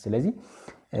entitlements ስለዚህ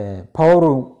ፓወሩ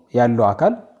ያለው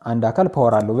አካል አንድ አካል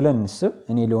ፓወር አለው ብለን እንስብ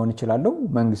እኔ ሊሆን ይችላል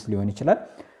መንግስት ሊሆን ይችላል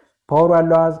ፓወሩ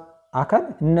ያለው አካል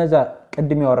እነዛ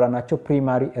ቅድም ያወራናቸው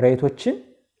ፕራይማሪ ራይቶችን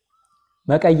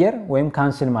መቀየር ወይም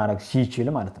ካንስል ማድረግ ሲችል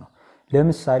ማለት ነው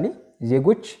ለምሳሌ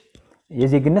ዜጎች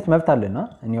የዜግነት መብት አለና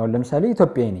እኔ ያው ለምሳሌ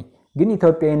ኢትዮጵያዊ ነኝ ግን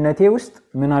ኢትዮጵያዊነቴ ውስጥ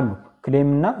ምን አሉ ክሌም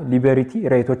እና ሊበሪቲ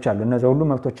ራይቶች አሉ እነዛ ሁሉ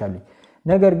መብቶች አሉ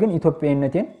ነገር ግን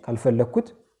ኢትዮጵያዊነቴን ካልፈለኩት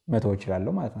መተው ይችላል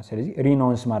ማለት ነው ስለዚህ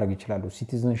ሪኖንስ ማድረግ ይችላል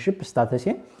ሲቲዝንሺፕ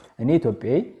ስታተስን እኔ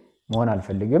ኢትዮጵያዊ መሆን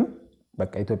አልፈልግም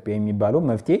በቃ ኢትዮጵያዊ የሚባለው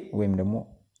መብቴ ወይም ደግሞ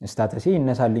ስታተስ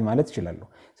ይነሳልኝ ማለት ይችላል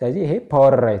ስለዚህ ይሄ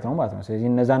ፓወር ራይት ነው ማለት ነው ስለዚህ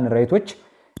እነዛን ራይቶች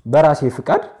በራሴ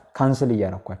ፍቃድ ካንስል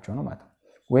እያረኳቸው ነው ማለት ነው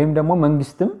ወይም ደግሞ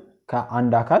መንግስትም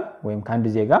ከአንድ አካል ወይም ከአንድ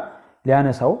ዜጋ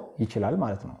ሊያነሳው ይችላል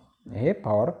ማለት ነው ይሄ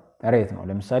ፓወር ራይት ነው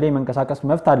ለምሳሌ መንቀሳቀስ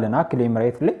መብት አለና ክሌም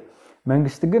ራይት ላይ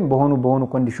መንግስት ግን በሆኑ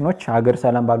ኮንዲሽኖች ሀገር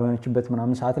ሰላም ባልሆነችበት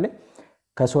ምናምን ሰዓት ላይ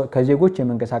ከዜጎች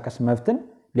የመንቀሳቀስ መብትን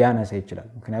ሊያነሳ ይችላል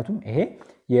ምክንያቱም ይሄ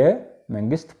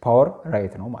የመንግስት ፓወር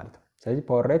ራይት ነው ማለት ነው ስለዚህ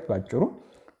ፓወር ራይት ባጭሩ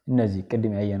እነዚህ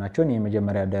ቅድም ያየናቸው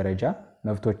የመጀመሪያ ደረጃ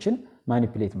መብቶችን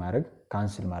ማኒፑሌት ማድረግ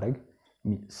ካንስል ማድረግ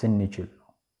ስንችል ነው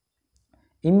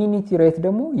ኢሚኒቲ ራይት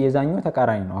ደግሞ የዛኛው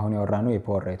ተቃራኒ ነው አሁን ያወራነው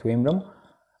የፓወር ራይት ወይም ደግሞ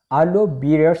allow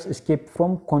barriers escape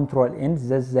from control and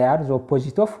they are the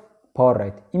opposite of power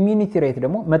right immunity right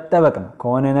ደግሞ መጠበቅ ነው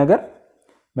ከሆነ ነገር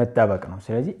መጠበቅ ነው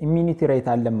ስለዚህ immunity right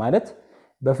አለ ማለት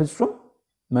በፍጹም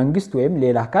መንግስት ወይም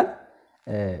ሌላ አካል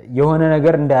የሆነ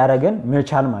ነገር እንዳያረገን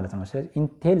መቻል ማለት ነው ስለዚህ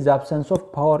entail the absence of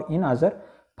power in other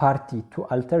party to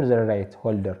alter the right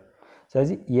holder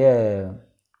ስለዚህ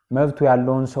የመብቱ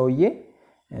ያለውን ሰውዬ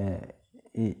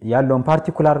ያለውን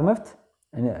ፓርቲኩላር መብት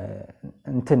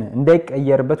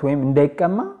እንዳይቀየርበት ወይም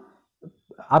እንዳይቀማ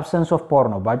absence of power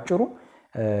ነው ባጭሩ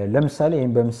ለምሳሌ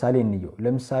ይሄን በምሳሌ እንየው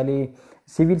ለምሳሌ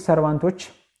ሲቪል ሰርቫንቶች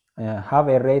have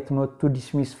a right not to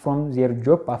dismiss from their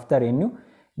job after a new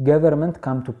government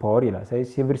come to power ይላል ስለዚህ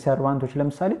ሲቪል ሰርቫንቶች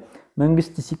ለምሳሌ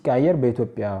መንግስት ሲቀየር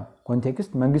በኢትዮጵያ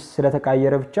ኮንቴክስት መንግስት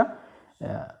ስለተቀየረ ብቻ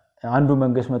አንዱ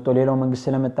መንግስት መጥቶ ሌላው መንግስት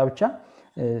ስለመጣ ብቻ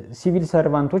ሲቪል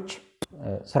ሰርቫንቶች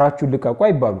ስራቸውን ልቀቁ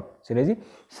አይባሉ ስለዚህ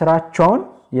ስራቸውን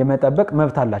የመጠበቅ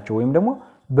መብት አላቸው ወይም ደግሞ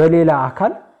በሌላ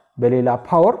አካል በሌላ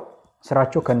ፓወር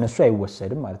ስራቸው ከነሱ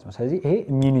አይወሰድም ማለት ነው ስለዚህ ይሄ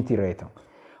ኢሚዩኒቲ ራይት ነው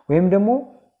ወይም ደግሞ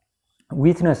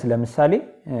ዊትነስ ለምሳሌ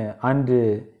አንድ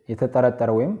የተጠረጠረ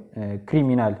ወይም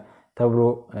ክሪሚናል ተብሎ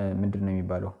ምንድነው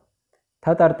የሚባለው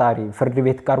ተጠርጣሪ ፍርድ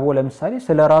ቤት ቀርቦ ለምሳሌ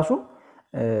ስለራሱ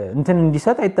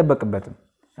እንዲሰጥ አይተበቅበትም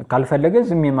ካልፈለገ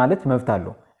ዝም ማለት መብት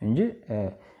አለው እንጂ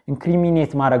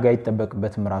ኢንክሪሚኔት ማድረግ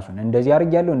አይተበቅበትም ራሱን እንደዚህ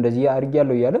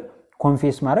አርጋለሁ ያለ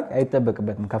ኮንፌስ ማድረግ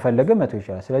አይተበቅበትም ከፈለገ መተው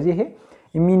ይችላል ስለዚህ ይሄ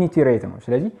ኢሚዩኒቲ ራይት ነው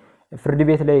ስለዚህ ፍርድ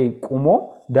ቤት ላይ ቆሞ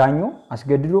ዳኞ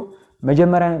አስገድዶ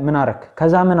መጀመሪያ ምን አረክ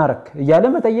ከዛ ምን አረክ እያለ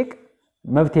መጠየቅ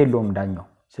መብት የለውም ዳኛው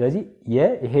ስለዚህ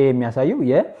ይሄ የሚያሳየው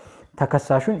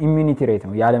የተከሳሹን ኢሚዩኒቲ ራይት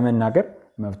ነው ያለ መናገር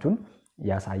መብቱን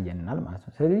ያሳየናል ማለት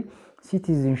ነው ስለዚህ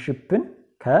ሲቲዝንሺፕን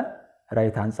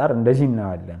ከራይት አንፃር እንደዚህ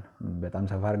እናያለን በጣም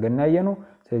ሰፋ አድርገን ያየነው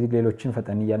ስለዚህ ሌሎችን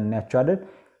ፈጠን እያልናያቸዋለን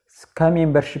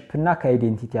ከሜምበርሺፕ እና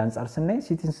ከአይዴንቲቲ አንፃር ስናይ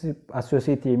ሲቲዝንሺፕ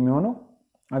አሶሲኤት የሚሆነው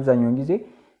አብዛኛውን ጊዜ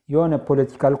የሆነ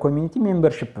ፖለቲካል ኮሚኒቲ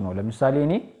ሜምበርሺፕ ነው ለምሳሌ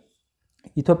እኔ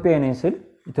ኢትዮጵያ ነኝ ስል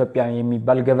ኢትዮጵያ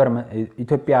የሚባል ገቨርመንት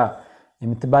ኢትዮጵያ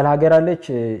የምትባል ሀገር አለች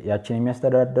ያችን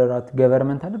የሚያስተዳድራት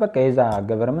ገቨርመንት አለ በቃ የዛ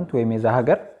ገቨርመንት ወይም የዛ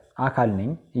ሀገር አካል ነኝ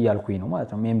እያልኩኝ ነው ማለት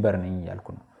ነው ሜምበር ነኝ እያልኩ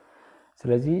ነው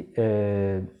ስለዚህ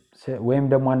ወይም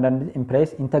ደግሞ አንዳንድ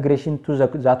ኢምፕላይስ ኢንተግሬሽን ቱ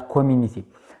ዛት ኮሚኒቲ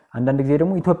አንዳንድ ጊዜ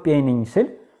ደግሞ ኢትዮጵያ ነኝ ስል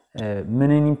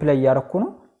ምንን ኢምፕላይ ያረኩ ነው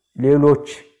ሌሎች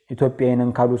ኢትዮጵያንን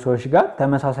ካሉ ሰዎች ጋር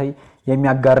ተመሳሳይ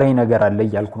የሚያጋራኝ ነገር አለ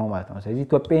እያልኩ ነው ማለት ነው ስለዚህ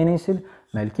ኢትዮጵያ ነኝ ስል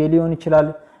መልኬ ሊሆን ይችላል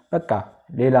በቃ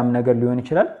ሌላም ነገር ሊሆን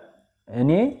ይችላል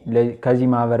እኔ ከዚህ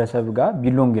ማህበረሰብ ጋር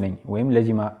ቢሎንግ ነኝ ወይም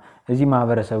ለዚህ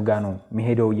ማህበረሰብ ጋር ነው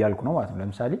መሄደው እያልኩ ነው ማለት ነው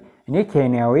ለምሳሌ እኔ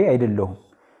ኬንያዊ አይደለሁም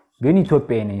ግን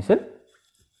ኢትዮጵያዊ ነኝ ስል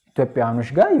ኢትዮጵያኖች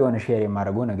ጋር የሆነ ሼር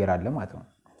የማደርገው ነገር አለ ማለት ነው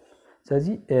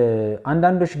ስለዚህ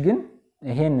አንዳንዶች ግን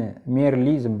ይሄን ሜርሊ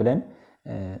ዝም ብለን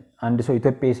አንድ ሰው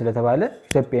ኢትዮጵያዊ ስለተባለ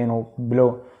ኢትዮጵያዊ ነው ብለው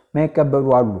ማይቀበሉ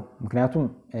አሉ ምክንያቱም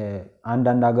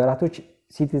አንዳንድ ሀገራቶች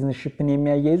ሲቲዝንሺፕን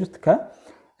የሚያያይዙት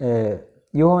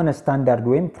የሆነ ስታንዳርድ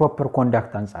ወይም ፕሮፐር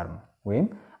ኮንዳክት አንፃር ነው ወይም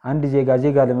አንድ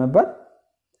ዜጋ ለመባል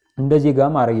እንደ ዜጋ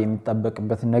ማድረግ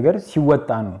የሚጠበቅበት ነገር ሲወጣ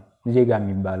ነው ዜጋ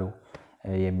የሚባለው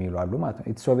የሚሉ አሉ ማለት ነው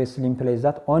it's obviously implies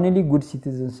that only good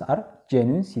citizens are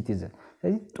genuine citizens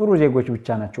ስለዚህ ጥሩ ዜጎች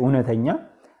ብቻ ናቸው እውነተኛ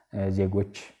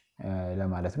ዜጎች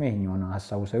ለማለት ነው ይሄኛውን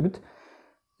ሐሳቡ ሰዱት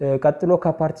ቀጥሎ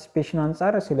ከፓርቲሲፔሽን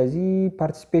አንፃር ስለዚህ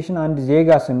ፓርቲሲፔሽን አንድ ዜጋ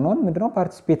ስንሆን ምንድነው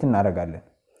ፓርቲሲፔት እናደርጋለን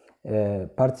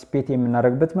ፓርቲሲፔት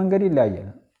የምናደርግበት መንገድ ይለያያል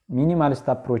ሚኒማሊስት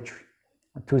አፕሮች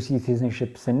ቱ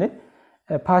ሲቲዝንሺፕ ስንል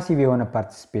ፓሲቭ የሆነ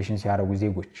ፓርቲሲፔሽን ሲያደርጉ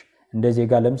ዜጎች እንደ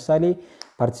ዜጋ ለምሳሌ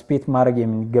ፓርቲሲፔት ማድረግ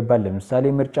የሚገባል ለምሳሌ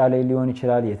ምርጫ ላይ ሊሆን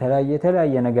ይችላል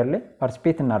የተለያየ ነገር ላይ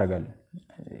ፓርቲሲፔት እናደርጋለን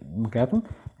ምክንያቱም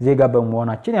ዜጋ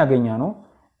በመሆናችን ያገኛነው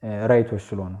ራይቶች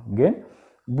ስለሆነ ግን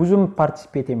ብዙም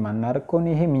ፓርቲሲፔት የማናደርግ ከሆነ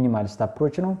ይሄ ሚኒማሊስት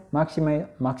አፕሮች ነው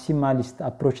ማክሲማሊስት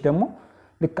አፕሮች ደግሞ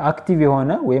ልክ አክቲቭ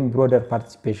የሆነ ወይም ብሮደር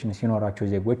ፓርቲሲፔሽን ሲኖራቸው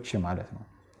ዜጎች ማለት ነው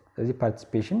ስለዚህ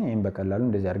ፓርቲሲፔሽን ይሄን በቀላሉ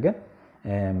እንደዚህ አድርገን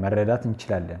መረዳት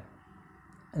እንችላለን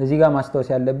እዚህ ጋር ማስተዋወስ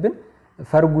ያለብን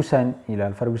ፈርጉሰን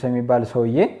ይላል ፈርጉሰን የሚባል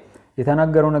ሰውዬ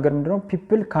የተናገረው ነገር ምንድነው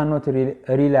people cannot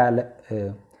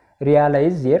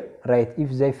realize their right if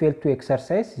they fail to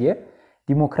exercise their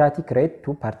democratic right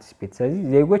to participate ስለዚህ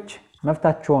ዜጎች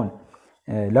መፍታቸውን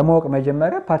ለማወቅ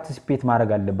መጀመሪያ ፓርቲሲፔት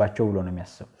ማድረግ አለባቸው ብሎ ነው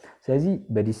የሚያስበው ስለዚህ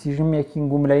በዲሲዥን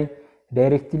ሜኪንግም ላይ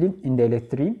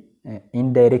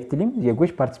ኢንዳይሬክትሊ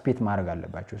ዜጎች ፓርቲሲፔት ማድረግ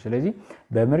አለባቸው ስለዚህ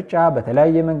በምርጫ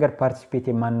በተለያየ መንገድ ፓርቲሲፔት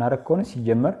የማናደርግ ከሆነ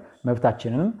ሲጀመር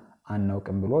መብታችንንም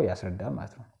አናውቅም ብሎ ያስረዳል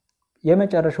ማለት ነው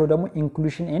የመጨረሻው ደግሞ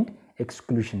ኢንክሉዥን ኤንድ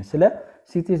ኤክስክሉዥን ስለ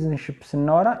ሲቲዝንሺፕ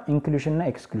ስናወራ ኢንክሉዥን እና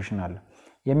ኤክስክሉዥን አለ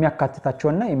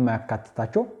የሚያካትታቸውና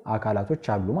የማያካትታቸው አካላቶች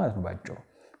አሉ ማለት ነው ባጭሩ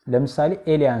ለምሳሌ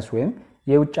ኤሊያንስ ወይም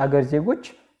የውጭ ሀገር ዜጎች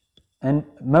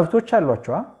መብቶች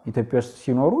አሏቸው ኢትዮጵያ ውስጥ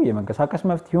ሲኖሩ የመንቀሳቀስ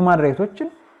መብት ሂዩማን ራይቶችን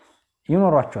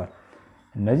ይኖራቸዋል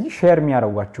እነዚህ ሼር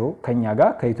የሚያደርጓቸው ከኛ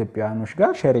ጋር ከኢትዮጵያኖች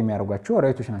ጋር ሼር የሚያደርጓቸው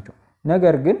ራይቶች ናቸው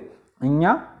ነገር ግን እኛ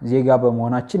ዜጋ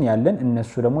በመሆናችን ያለን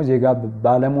እነሱ ደግሞ ዜጋ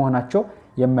ባለመሆናቸው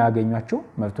የማያገኙቸው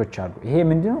መብቶች አሉ ይሄ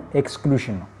ምንድነው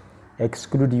ኤክስክሉዥን ነው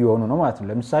ኤክስክሉድ ይሆኑ ነው ማለት ነው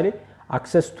ለምሳሌ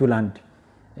አክሰስ ቱ ላንድ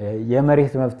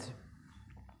የመሬት መብት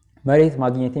መሬት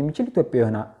ማግኘት የሚችል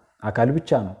ኢትዮጵያውያን አካል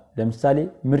ብቻ ነው ለምሳሌ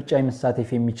ምርጫ የመሳተፍ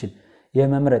የሚችል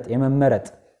የመመረጥ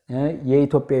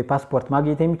የኢትዮጵያዊ ፓስፖርት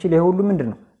ማግኘት የሚችል ይሄ ሁሉ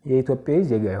ምንድነው የኢትዮጵያዊ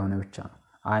ዜጋ የሆነ ብቻ ነው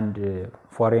አንድ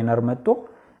ፎሬነር መጥቶ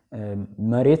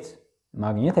መሬት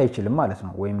ማግኘት አይችልም ማለት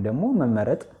ነው ወይም ደግሞ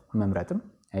መምረጥም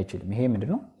አይችልም ይሄ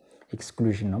ምንድነው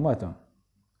ኤክስክሉዥን ነው ማለት ነው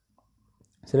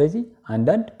ስለዚህ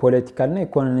አንዳንድ ፖለቲካል እና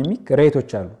ኢኮኖሚክ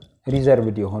ራይቶች አሉ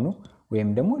ሪዘርቭድ የሆኑ ወይም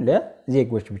ደግሞ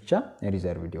ለዜጎች ብቻ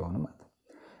ሪዘርቭድ የሆኑ ማለት ነው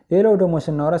ሌላው ደግሞ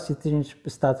ስናወራ citizenship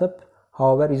status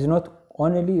however is not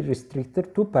only restricted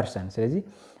to person ስለዚህ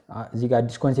እዚህ ጋር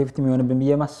አዲስ ኮንሴፕት የሚሆንብን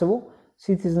በየማስበው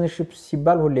citizenship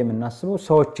ሲባል ሁሌ የምናስበው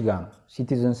ሰዎች ጋር ነው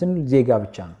citizenship ዜጋ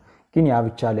ብቻ ነው ግን ያ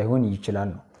ብቻ ላይሆን ይችላል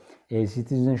ነው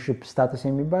citizenship status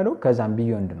የሚባለው ከዛም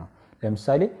ቢዮንድ ነው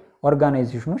ለምሳሌ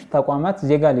ኦርጋናይዜሽኖች ተቋማት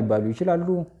ዜጋ ሊባሉ ይችላሉ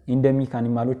ኢንደሚክ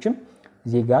አኒማሎችም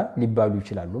ዜጋ ሊባሉ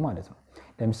ይችላሉ ማለት ነው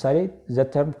ለምሳሌ the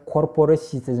term corporate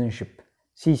citizenship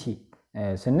ሲሲ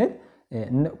ስንል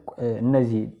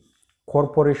እነዚህ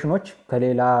ኮርፖሬሽኖች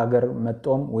ከሌላ ሀገር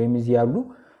መጣም ወይም እዚህ ያሉ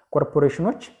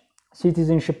ኮርፖሬሽኖች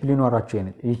ሲቲዝንሺፕ ሊኖራቸው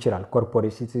ይችላል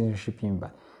ኮርፖሬት ሲቲዝንሺፕ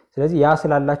ይባላል ስለዚህ ያ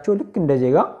ስላላቸው ልክ እንደ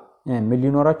ዜጋ ምን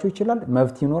ሊኖራቸው ይችላል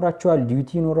መብት ይኖራቸዋል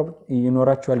ዲዩቲ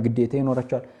ይኖራቸዋል ግዴታ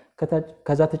ይኖራቸዋል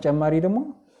ከዛ ተጨማሪ ደግሞ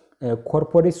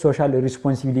ኮርፖሬት ሶሻል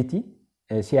ሪስፖንሲቢሊቲ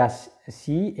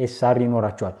ሲኤስአር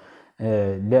ይኖራቸዋል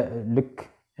ልክ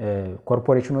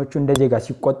ኮርፖሬሽኖቹ እንደ ዜጋ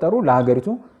ሲቆጠሩ ለሀገሪቱ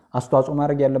አስተዋጽኦ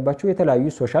ማድረግ ያለባቸው የተለያዩ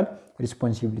ሶሻል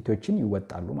ሪስፖንሲቢሊቲዎችን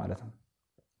ይወጣሉ ማለት ነው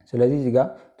ስለዚህ እዚህ ጋር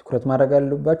ትኩረት ማድረግ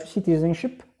ያለባችሁ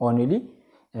ሲቲዝንሺፕ ኦንሊ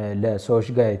ለሰዎች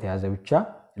ጋር የተያዘ ብቻ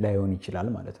ላይሆን ይችላል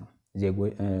ማለት ነው።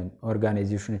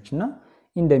 ኦርጋናይዜሽኖችና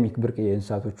ኢንደሚክ ብርቅዬ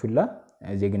እንስሳቶች ሁላ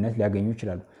ዜግነት ሊያገኙ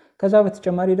ይችላሉ። ከዛ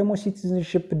በተጨማሪ ደግሞ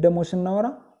ሲቲዝንሺፕ ደግሞ ስናወራ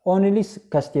ኦንሊ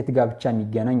ከስቴት ጋር ብቻ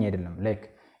የሚገናኝ አይደለም። ላይክ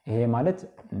ይሄ ማለት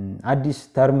አዲስ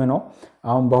ተርም ነው።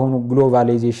 አሁን በአሁኑ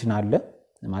ግሎባላይዜሽን አለ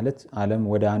ማለት ዓለም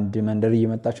ወደ አንድ መንደር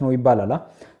እየመጣች ነው ይባላል።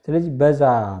 ስለዚህ በዛ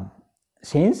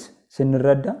ሴንስ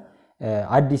ስንረዳ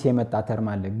አዲስ የመጣ ተርም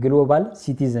አለ ግሎባል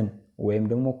ሲቲዝን ወይም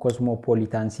ደግሞ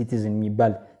ኮስሞፖሊታን ሲቲዝን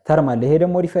የሚባል ተርም አለ። ይሄ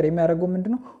ደግሞ ሪፈር የሚያደርገው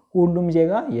ምንድነው ሁሉም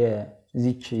ዜጋ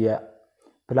የዚች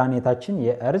የፕላኔታችን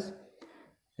የእርዝ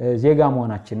ዜጋ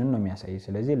መሆናችንን ነው የሚያሳይ።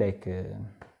 ስለዚህ ላይክ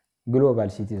ግሎባል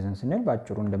ሲቲዝን ስንል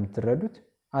ባጭሩ እንደምትረዱት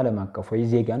ዓለም አቀፋዊ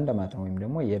ዜጋ እንደማለት ነው ወይም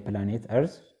ደግሞ የፕላኔት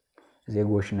እርዝ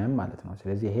ዜጎች ነን ማለት ነው።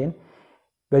 ስለዚህ ይሄን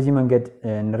በዚህ መንገድ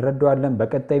እንረዳዋለን።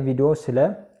 በቀጣይ ቪዲዮ ስለ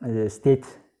ስቴት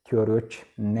ቲዮሪዎች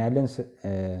እናያለን።